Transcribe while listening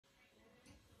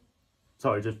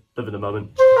Sorry, just live in the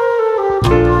moment.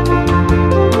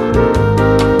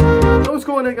 What's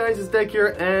going on, guys? It's Deck here,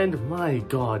 and my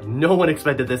god, no one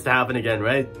expected this to happen again,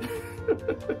 right?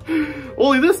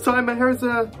 Only this time my hair's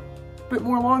a bit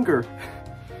more longer.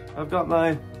 I've got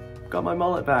my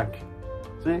mullet back.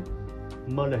 See?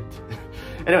 Mullet.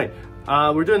 Anyway,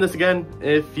 we're doing this again.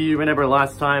 If you remember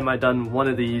last time I done one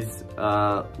of these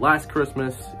last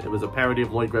Christmas, it was a parody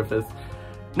of Lloyd Griffith.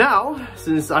 Now,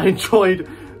 since I enjoyed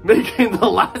making the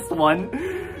last one,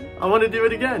 I want to do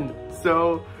it again.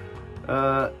 So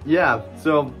yeah,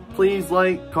 so please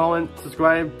like, comment,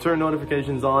 subscribe, turn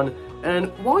notifications on, and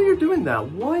while you're doing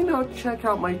that, why not check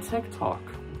out my TikTok?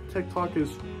 TikTok is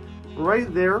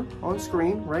right there on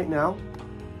screen right now.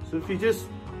 So if you just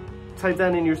type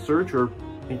that in your search or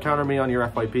encounter me on your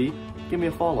FYP, give me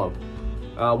a follow.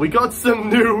 We got some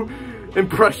new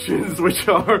impressions which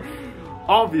are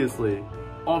obviously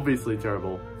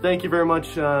terrible. Thank you very much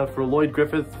for Lloyd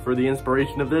Griffith for the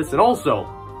inspiration of this, and also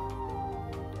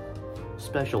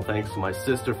special thanks to my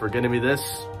sister for getting me this.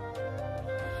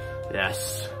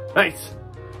 Yes. Right.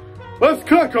 Let's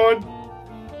crack on.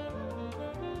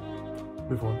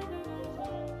 Move on.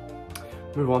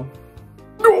 Move on.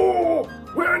 No!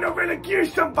 We're in a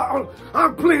relegation battle! I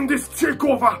blame this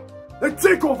takeover! The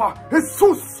takeover is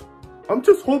sus! I'm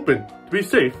just hoping to be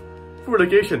safe for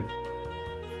relegation.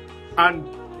 And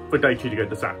for Daichi to get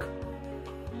the sack.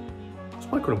 It's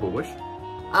my current wish.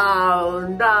 Oh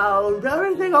no, the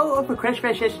only thing I want for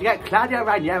Christmas is to get Claudio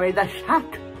Ranieri the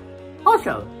sack.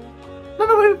 Also,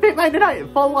 remember when we beat Man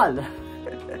United 4-1?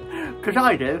 Because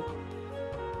I do.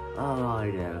 Oh,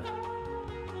 I do.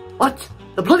 What?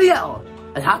 The bloody hell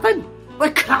has happened?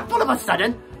 We're crap all of a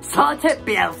sudden. Sort it,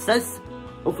 Bielsa's.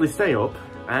 Hopefully stay up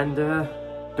and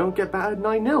don't get battered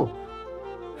 9-0.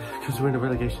 Because we're in a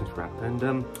relegation scrap. And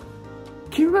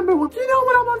can you remember what? Do you know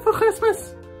what I want for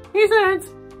Christmas? He said,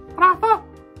 Rafa,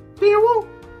 do you want?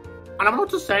 And I'm not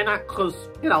just saying that because,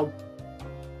 you know,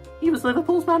 he was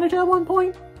Liverpool's manager at one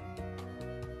point.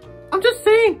 I'm just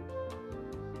saying,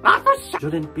 Rafa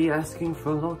shouldn't be asking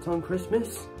for a lot on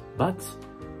Christmas, but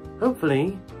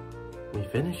hopefully we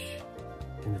finish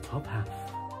in the top half.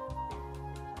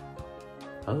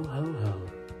 Ho ho ho.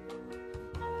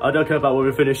 I don't care about where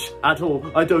we finish at all.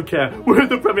 I don't care. We're in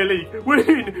the Premier League. We're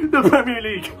in the Premier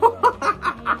League.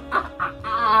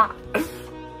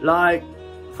 Like,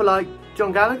 for like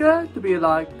John Gallagher to be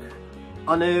like,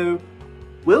 I know,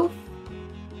 Wilf?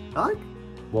 Like?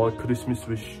 My Christmas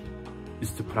wish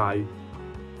is to pray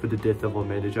for the death of our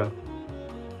manager.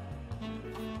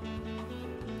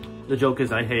 The joke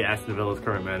is I hate Aston Villa's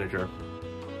current manager.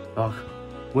 Ugh,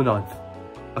 we're 9th.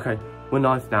 Okay, we're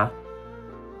 9th now.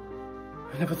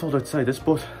 I never thought I'd say this,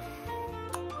 but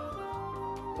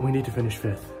we need to finish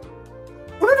 5th.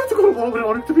 I tell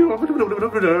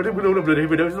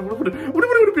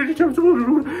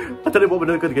you what, we're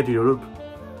not going to get to Europe.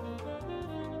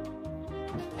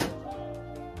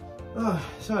 Oh,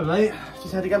 sorry mate,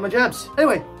 just had to get my jabs.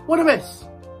 Anyway, what a miss.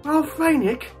 Ralph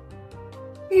Rangnick,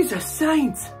 he's a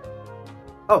saint.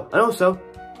 Oh, and also,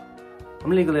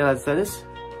 I'm legally allowed to say this.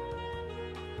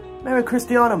 Merry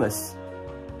Christianamus.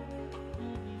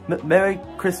 Merry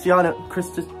Cristiano,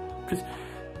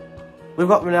 we've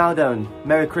got Ronaldo and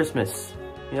Merry Christmas.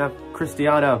 You have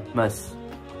Cristiano Mas.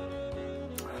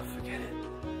 Forget it.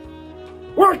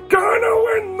 We're gonna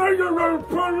win the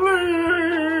Europa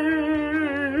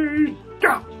League!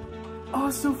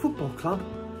 Arsenal Football Club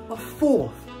are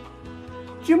 4th.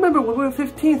 Do you remember when we were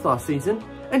 15th last season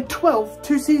and 12th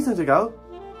 2 seasons ago?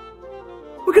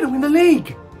 We're gonna win the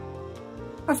league.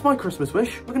 That's my Christmas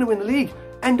wish. We're gonna win the league.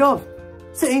 End of.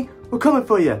 City, we're coming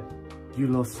for you. You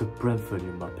lost to Brentford,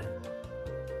 you muppet.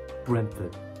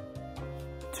 Brentford.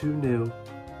 2-0,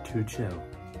 2-2.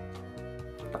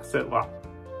 That's it, wow.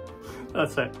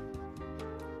 That's it.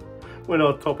 We're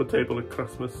not top of table at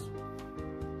Christmas.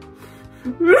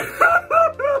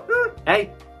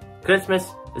 Hey,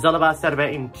 Christmas is all about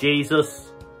celebrating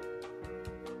Jesus.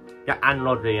 Yeah, and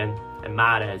Rodri and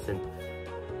Mahrez and...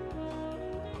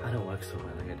 I don't work so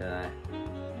well like I do.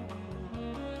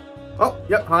 Oh,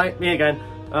 yep, hi, me again.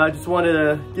 I just wanted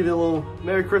to give you a little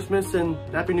Merry Christmas and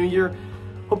Happy New Year.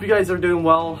 Hope you guys are doing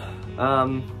well.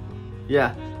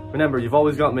 Yeah, remember, you've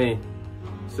always got me.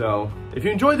 So, if you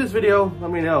enjoyed this video,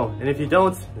 let me know. And if you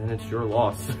don't, then it's your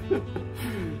loss.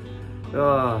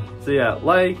 So yeah,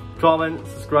 like, comment,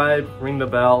 subscribe, ring the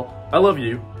bell. I love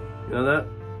you. You know that?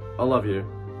 I love you.